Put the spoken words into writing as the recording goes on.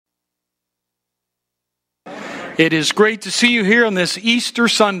It is great to see you here on this Easter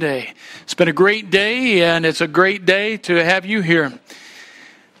Sunday. It's been a great day, and it's a great day to have you here.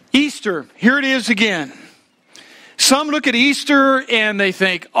 Easter, here it is again. Some look at Easter and they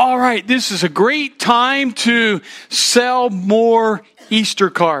think, all right, this is a great time to sell more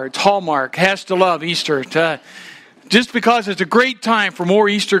Easter cards. Hallmark has to love Easter, just because it's a great time for more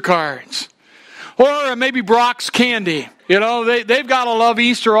Easter cards. Or maybe Brock's Candy. You know, they've got to love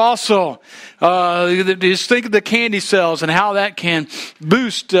Easter also. Just think of the candy sales and how that can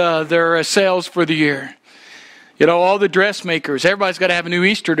boost their sales for the year. You know, all the dressmakers. Everybody's got to have a new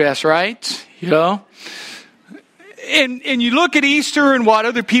Easter dress, right? You know? And you look at Easter and what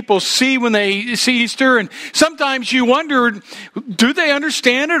other people see when they see Easter, and sometimes you wonder, do they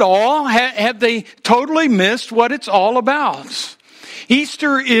understand it all? Have they totally missed what it's all about?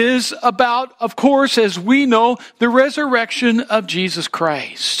 Easter is about, of course, as we know, the resurrection of Jesus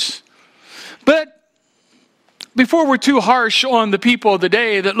Christ. But before we're too harsh on the people of the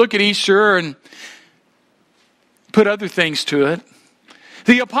day that look at Easter and put other things to it,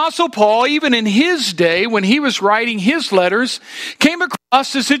 the Apostle Paul, even in his day, when he was writing his letters, came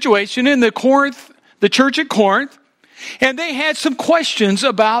across a situation in the church at Corinth, and they had some questions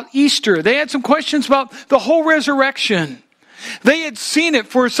about Easter. They had some questions about the whole resurrection. They had seen it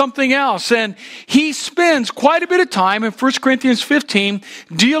for something else, and he spends quite a bit of time in 1 Corinthians 15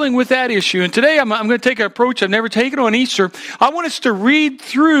 dealing with that issue. And today I'm going to take an approach I've never taken on Easter. I want us to read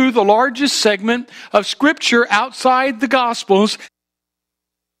through the largest segment of Scripture outside the Gospels,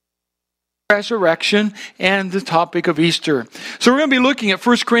 resurrection and the topic of Easter. So we're going to be looking at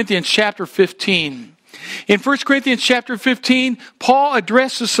 1 Corinthians chapter 15. In 1 Corinthians chapter 15, Paul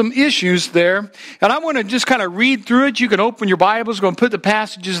addresses some issues there. And I want to just kind of read through it. You can open your Bibles. I'm going to put the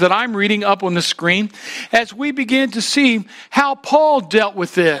passages that I'm reading up on the screen as we begin to see how Paul dealt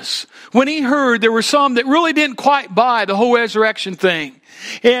with this. When he heard there were some that really didn't quite buy the whole resurrection thing.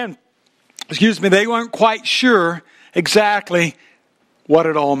 And, they weren't quite sure exactly what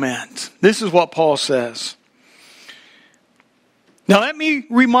it all meant. This is what Paul says. Now let me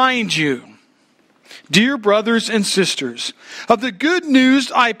remind you, dear brothers and sisters, of the good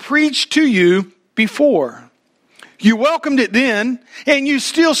news I preached to you before. You welcomed it then, and you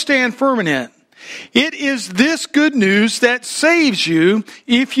still stand firm in it. It is this good news that saves you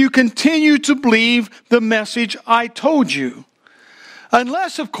if you continue to believe the message I told you.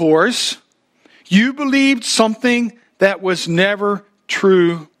 Unless, of course, you believed something that was never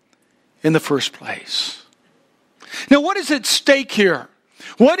true in the first place. Now, what is at stake here?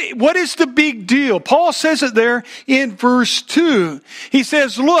 What is the big deal? Paul says it there in verse 2. He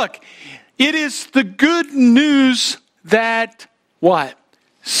says, look, it is the good news that, what?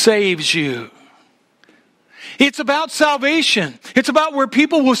 Saves you. It's about salvation. It's about where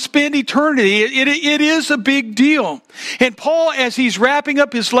people will spend eternity. It is a big deal. And Paul, as he's wrapping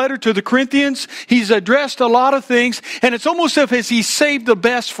up his letter to the Corinthians, he's addressed a lot of things, and it's almost as if he saved the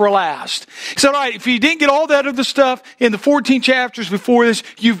best for last. He said, all right, if you didn't get all that other stuff in the 14 chapters before this,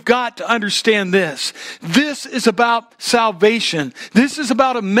 you've got to understand this. This is about salvation. This is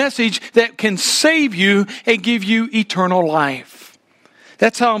about a message that can save you and give you eternal life.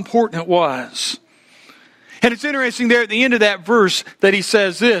 That's how important it was. And it's interesting there at the end of that verse that he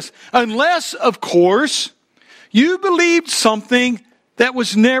says this, unless, of course, you believed something that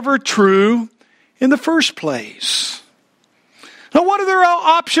was never true in the first place. Now, what other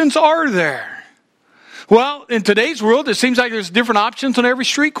options are there? Well, in today's world, it seems like there's different options on every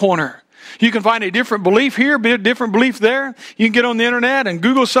street corner. You can find a different belief here, a different belief there. You can get on the internet and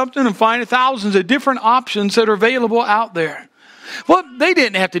Google something and find thousands of different options that are available out there. Well, they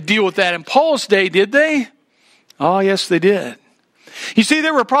didn't have to deal with that in Paul's day, did they? Oh, yes, they did. You see,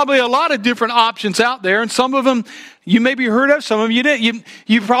 there were probably a lot of different options out there, and some of them you maybe heard of, some of them you didn't.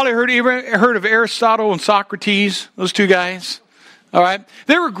 You've probably heard of Aristotle and Socrates, those two guys. All right.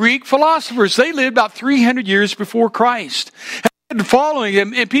 They were Greek philosophers. They lived about 300 years before Christ. And following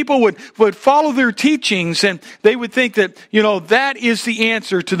them, and people would follow their teachings, and they would think that, that is the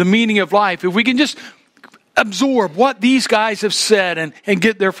answer to the meaning of life. If we can just absorb what these guys have said and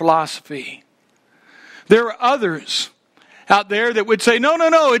get their philosophy. There are others out there that would say, no,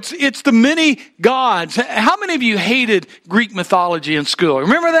 it's the many gods. How many of you hated Greek mythology in school?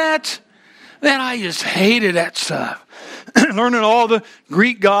 Remember that? Man, I just hated that stuff. Learning all the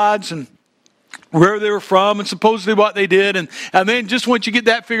Greek gods and where they were from and supposedly what they did. And then just once you get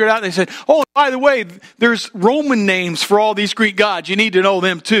that figured out, they said, oh, by the way, there's Roman names for all these Greek gods. You need to know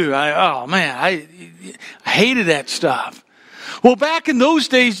them too. I hated that stuff. Well, back in those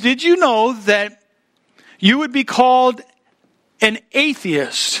days, did you know that you would be called an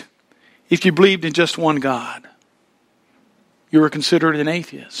atheist if you believed in just one God? you were considered an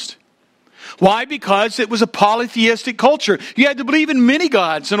atheist. Why? Because it was a polytheistic culture. You had to believe in many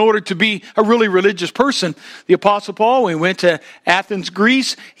gods in order to be a really religious person. The Apostle Paul, when he went to Athens,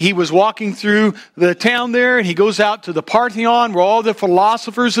 Greece, he was walking through the town there, and he goes out to the Parthenon where all the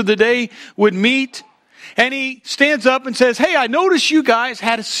philosophers of the day would meet. And he stands up and says, hey, I noticed you guys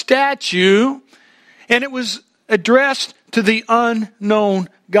had a statue, and it was addressed to the unknown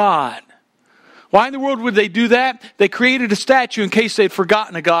God. Why in the world would they do that? They created a statue in case they'd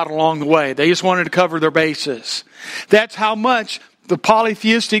forgotten a God along the way. They just wanted to cover their bases. That's how much the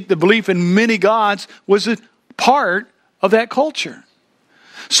polytheistic, the belief in many gods, was a part of that culture.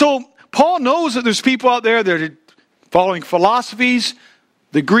 So Paul knows that there's people out there that are following philosophies,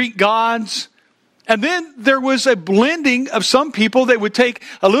 the Greek gods. And then there was a blending of some people that would take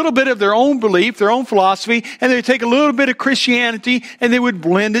a little bit of their own belief, their own philosophy, and they would take a little bit of Christianity, and they would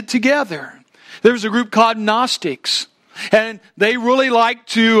blend it together. There was a group called Gnostics, and they really liked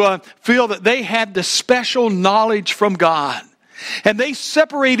to feel that they had the special knowledge from God. And they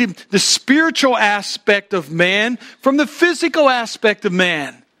separated the spiritual aspect of man from the physical aspect of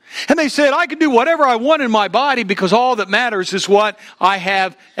man. And they said, I can do whatever I want in my body because all that matters is what I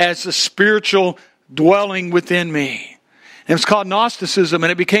have as a spiritual dwelling within me. And it's called Gnosticism,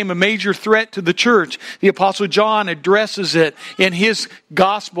 and it became a major threat to the church. The Apostle John addresses it in his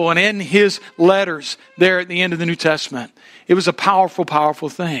gospel and in his letters there at the end of the New Testament. It was a powerful, powerful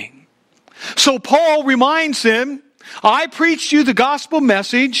thing. So Paul reminds them, I preached you the gospel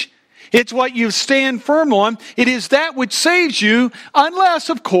message. It's what you stand firm on. It is that which saves you, unless,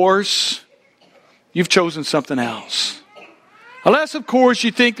 of course, you've chosen something else. Unless, of course,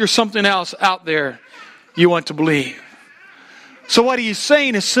 you think there's something else out there you want to believe. So what he's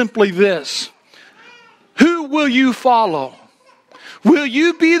saying is simply this. Who will you follow? Will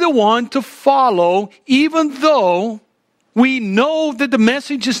you be the one to follow even though we know that the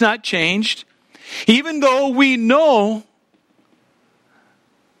message has not changed? Even though we know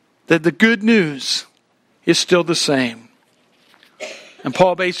that the good news is still the same. And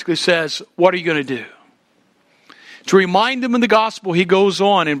Paul basically says, what are you going to do? To remind them of the gospel, he goes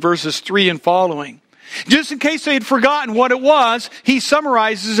on in verses 3 and following. Just in case they had forgotten what it was, he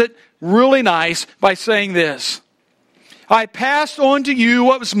summarizes it really nice by saying this. I passed on to you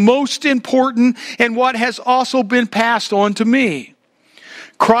what was most important and what has also been passed on to me.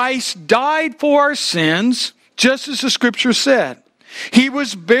 Christ died for our sins, just as the Scripture said. He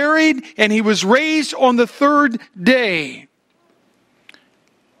was buried and he was raised on the third day,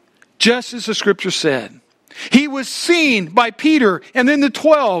 just as the Scripture said. He was seen by Peter and then the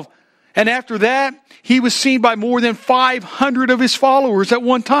 12. And after that, he was seen by more than 500 of his followers at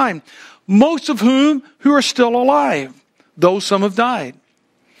one time, most of whom who are still alive, though some have died.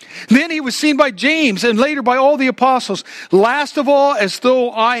 Then he was seen by James and later by all the apostles. Last of all, as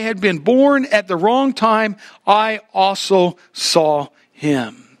though I had been born at the wrong time, I also saw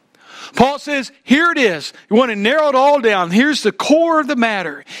him. Paul says, here it is. You want to narrow it all down. Here's the core of the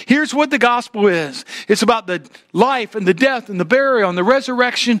matter. Here's what the gospel is. It's about the life and the death and the burial and the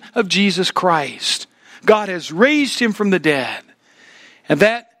resurrection of Jesus Christ. God has raised him from the dead. And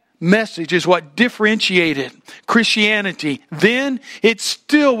that message is what differentiated Christianity. Then it's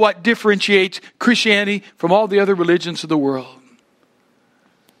still what differentiates Christianity from all the other religions of the world.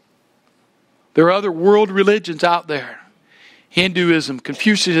 There are other world religions out there. Hinduism,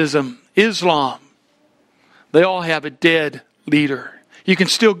 Confucianism, Islam. They all have a dead leader. You can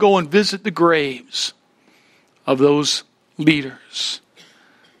still go and visit the graves of those leaders.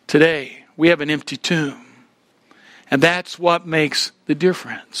 Today, we have an empty tomb. And that's what makes the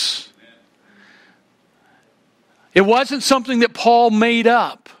difference. It wasn't something that Paul made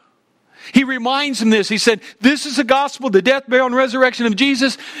up. He reminds them this. He said, this is the gospel, the death, burial, and resurrection of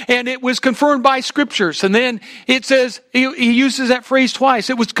Jesus, and it was confirmed by Scriptures. And then it says, he uses that phrase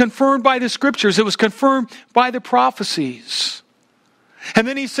twice. It was confirmed by the Scriptures. It was confirmed by the prophecies. And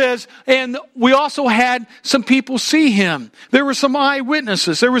then he says, and we also had some people see him. There were some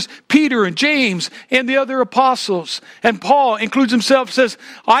eyewitnesses. There was Peter and James and the other apostles. And Paul includes himself, says,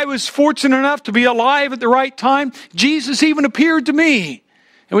 I was fortunate enough to be alive at the right time. Jesus even appeared to me.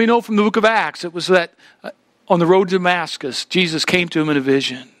 And we know from the book of Acts, it was that on the road to Damascus, Jesus came to him in a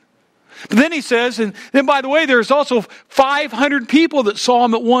vision. But then he says, and then by the way, there's also 500 people that saw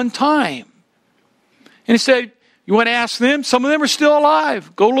him at one time. And he said, you want to ask them? Some of them are still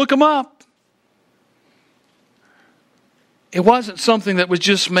alive. Go look them up. It wasn't something that was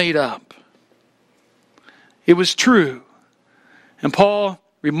just made up. It was true. And Paul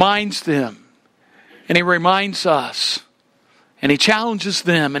reminds them, and he reminds us, and he challenges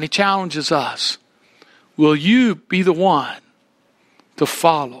them, and he challenges us. Will you be the one to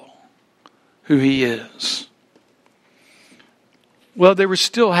follow who He is. Well, they were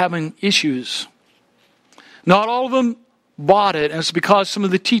still having issues. Not all of them bought it, and it's because some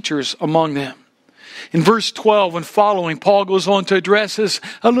of the teachers among them. In verse 12 and following, Paul goes on to address this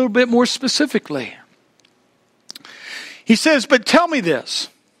a little bit more specifically. He says, "But tell me this,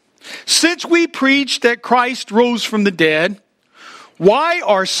 since we preach that Christ rose from the dead, why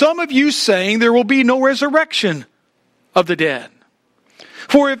are some of you saying there will be no resurrection of the dead?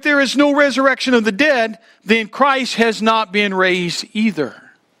 For if there is no resurrection of the dead, then Christ has not been raised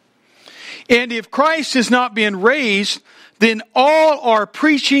either. And if Christ has not been raised, then all our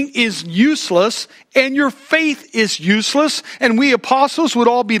preaching is useless, and your faith is useless, and we apostles would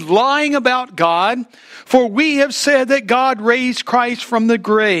all be lying about God, for we have said that God raised Christ from the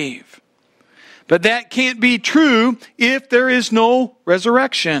grave. But that can't be true if there is no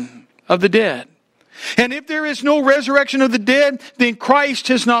resurrection of the dead. And if there is no resurrection of the dead, then Christ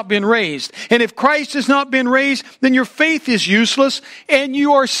has not been raised. And if Christ has not been raised, then your faith is useless, and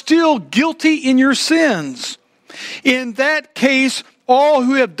you are still guilty in your sins. In that case, all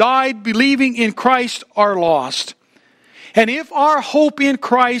who have died believing in Christ are lost. And if our hope in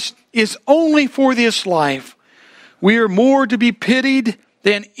Christ is only for this life, we are more to be pitied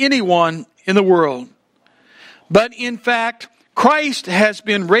than anyone in the world. But in fact, Christ has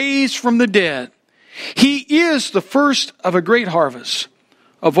been raised from the dead. He is the first of a great harvest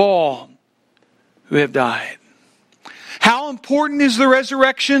of all who have died." How important is the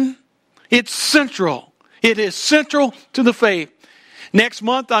resurrection? It's central. It is central to the faith. Next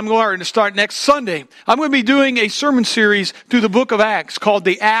month, I'm going to start next Sunday. I'm going to be doing a sermon series through the book of Acts called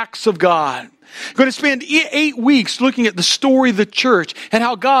The Acts of God. I'm going to spend 8 weeks looking at the story of the church and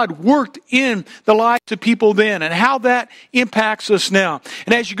how God worked in the lives of people then and how that impacts us now.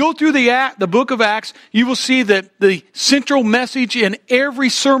 And as you go through the book of Acts, you will see that the central message in every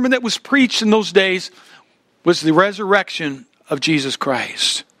sermon that was preached in those days was the resurrection of Jesus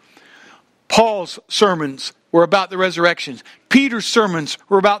Christ. Paul's sermons were about the resurrection. Peter's sermons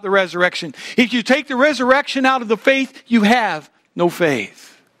were about the resurrection. If you take the resurrection out of the faith, you have no faith.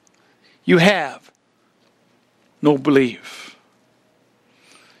 You have no belief.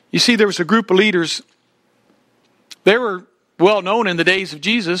 You see, there was a group of leaders. They were well known in the days of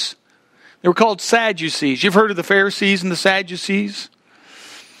Jesus. They were called Sadducees. You've heard of the Pharisees and the Sadducees?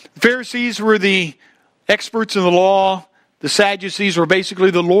 The Pharisees were the experts in the law. The Sadducees were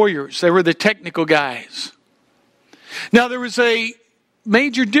basically the lawyers. They were the technical guys. Now, there was a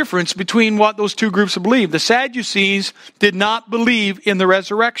major difference between what those two groups believed. The Sadducees did not believe in the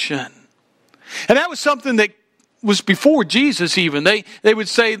resurrection. And that was something that was before Jesus even. They would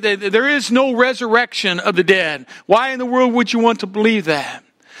say that there is no resurrection of the dead. Why in the world would you want to believe that?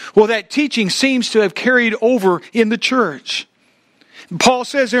 Well, that teaching seems to have carried over in the church. Paul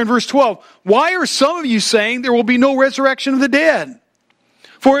says there in verse 12, "Why are some of you saying there will be no resurrection of the dead?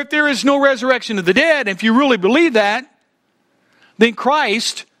 For if there is no resurrection of the dead, if you really believe that, then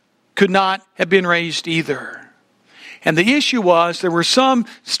Christ could not have been raised either." And the issue was, there were some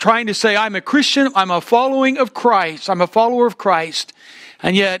trying to say, I'm a Christian, I'm a following of Christ, I'm a follower of Christ,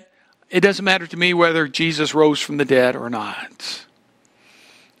 and yet it doesn't matter to me whether Jesus rose from the dead or not.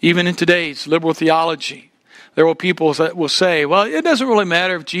 Even in today's liberal theology, there will people that will say, well, it doesn't really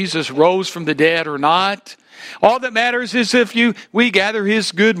matter if Jesus rose from the dead or not. All that matters is if we gather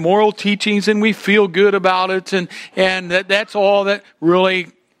His good moral teachings and we feel good about it, and that's all that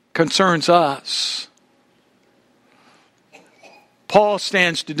really concerns us. Paul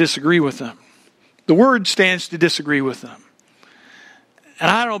stands to disagree with them. The Word stands to disagree with them.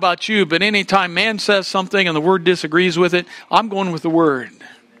 And I don't know about you, but anytime man says something and the Word disagrees with it, I'm going with the Word.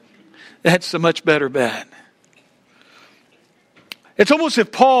 That's a much better bet. It's almost as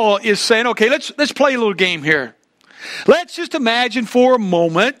if Paul is saying, okay, let's play a little game here. Let's just imagine for a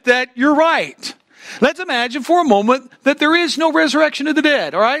moment that you're right. Let's imagine for a moment that there is no resurrection of the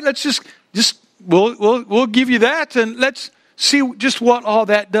dead. All right, let's we'll give you that, and let's see just what all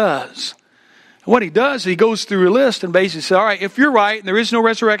that does. And what he does, he goes through a list and basically says, all right, if you're right and there is no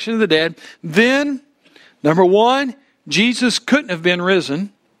resurrection of the dead, then, number one, Jesus couldn't have been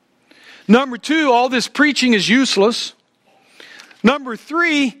risen. Number two, all this preaching is useless. Number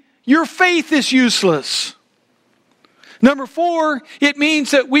three, your faith is useless. Number four, it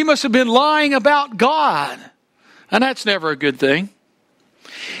means that we must have been lying about God. And that's never a good thing.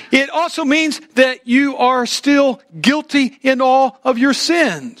 It also means that you are still guilty in all of your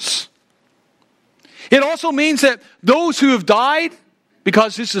sins. It also means that those who have died,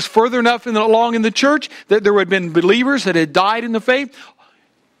 because this is further enough along in the church, that there would have been believers that had died in the faith.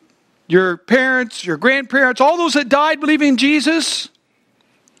 Your parents, your grandparents, all those that died believing in Jesus,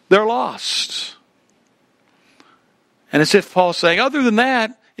 they're lost. And as if Paul's saying, other than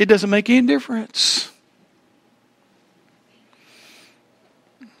that, it doesn't make any difference.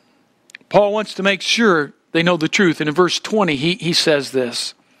 Paul wants to make sure they know the truth. And in verse 20, he says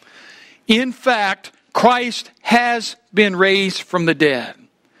this. In fact, Christ has been raised from the dead.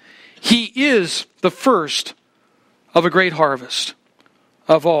 He is the first of a great harvest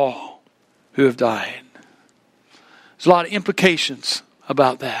of all who have died. There's a lot of implications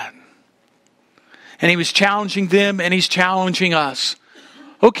about that. And he was challenging them and he's challenging us.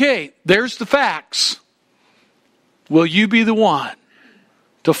 Okay, there's the facts. Will you be the one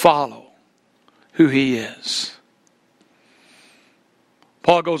to follow who he is?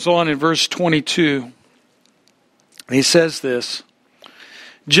 Paul goes on in verse 22. He says this.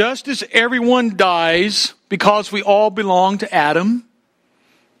 Just as everyone dies because we all belong to Adam.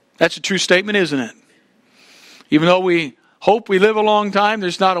 That's a true statement, isn't it? Even though we hope we live a long time,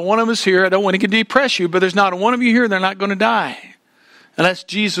 there's not a one of us here. I don't want to depress you, but there's not a one of you here. They're not going to die. Unless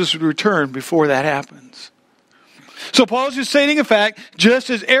Jesus would return before that happens. So Paul's just stating a fact, just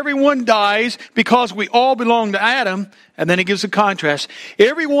as everyone dies because we all belong to Adam, and then he gives a contrast.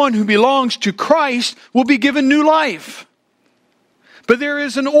 Everyone who belongs to Christ will be given new life. But there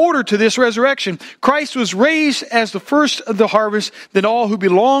is an order to this resurrection. Christ was raised as the first of the harvest, then all who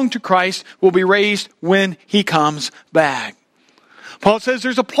belong to Christ will be raised when he comes back. Paul says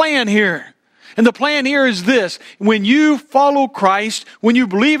there's a plan here. And the plan here is this. When you follow Christ, when you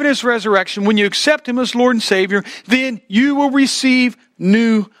believe in his resurrection, when you accept him as Lord and Savior, then you will receive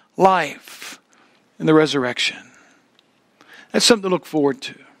new life in the resurrection. That's something to look forward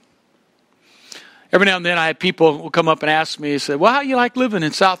to. Every now and then I have people who come up and ask me, say, well, how do you like living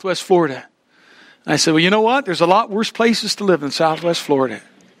in Southwest Florida? And I said, well, you know what? There's a lot worse places to live than Southwest Florida.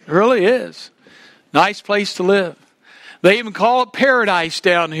 It really is. Nice place to live. They even call it paradise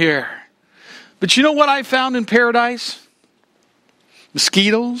down here. But you know what I found in paradise?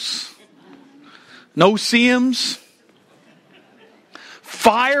 Mosquitoes, no-see-ums,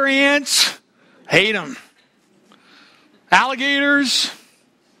 fire ants, hate them, alligators,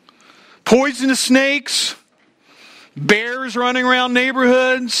 poisonous snakes, bears running around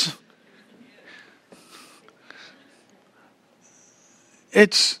neighborhoods.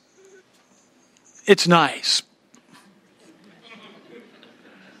 It's nice.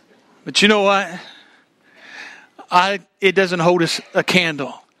 But you know what? It doesn't hold us a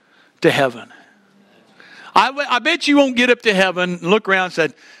candle to heaven. I bet you won't get up to heaven and look around and say,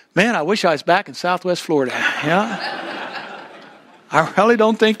 man, I wish I was back in Southwest Florida. Yeah? I really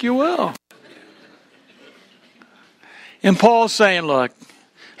don't think you will. And Paul's saying, look,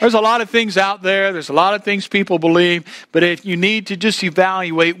 there's a lot of things out there. There's a lot of things people believe. But you need to just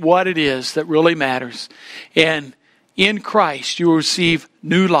evaluate what it is that really matters. And in Christ, you will receive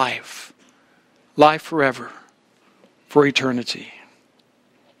new life. Life forever. For eternity.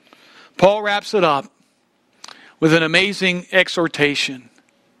 Paul wraps it up with an amazing exhortation.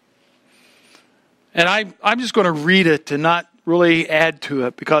 And I'm just going to read it to not really add to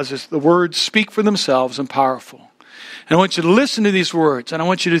it because the words speak for themselves and powerful. And I want you to listen to these words and I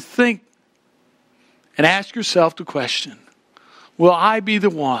want you to think and ask yourself the question, will I be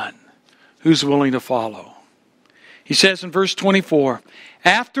the one who's willing to follow? He says in verse 24,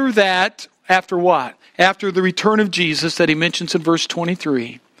 after that, after what? After the return of Jesus that he mentions in verse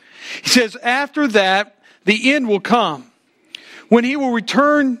 23. He says, after that, the end will come. When he will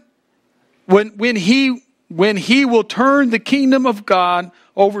return, when he will turn the kingdom of God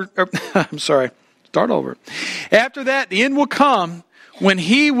over, start over. After that, the end will come when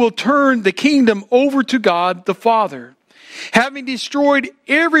he will turn the kingdom over to God the Father, having destroyed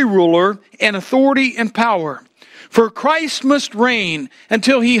every ruler and authority and power. For Christ must reign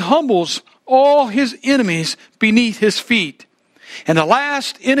until he humbles all his enemies beneath his feet. And the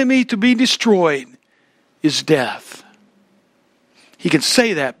last enemy to be destroyed is death. He can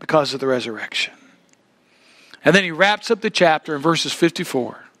say that because of the resurrection. And then he wraps up the chapter in verses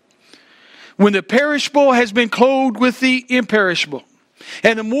 54. When the perishable has been clothed with the imperishable,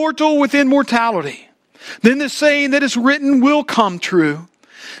 and the mortal with immortality, then the saying that is written will come true.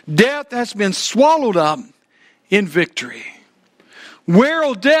 Death has been swallowed up in victory. Where,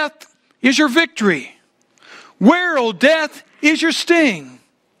 O death, is your victory? Where, O death, is your sting?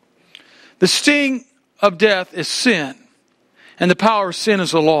 The sting of death is sin. And the power of sin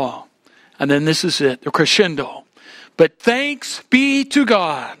is the law. And then this is it, the crescendo. But thanks be to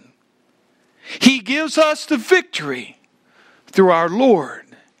God. He gives us the victory through our Lord,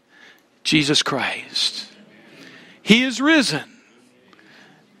 Jesus Christ. He is risen.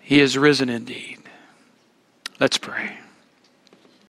 He is risen indeed. Let's pray.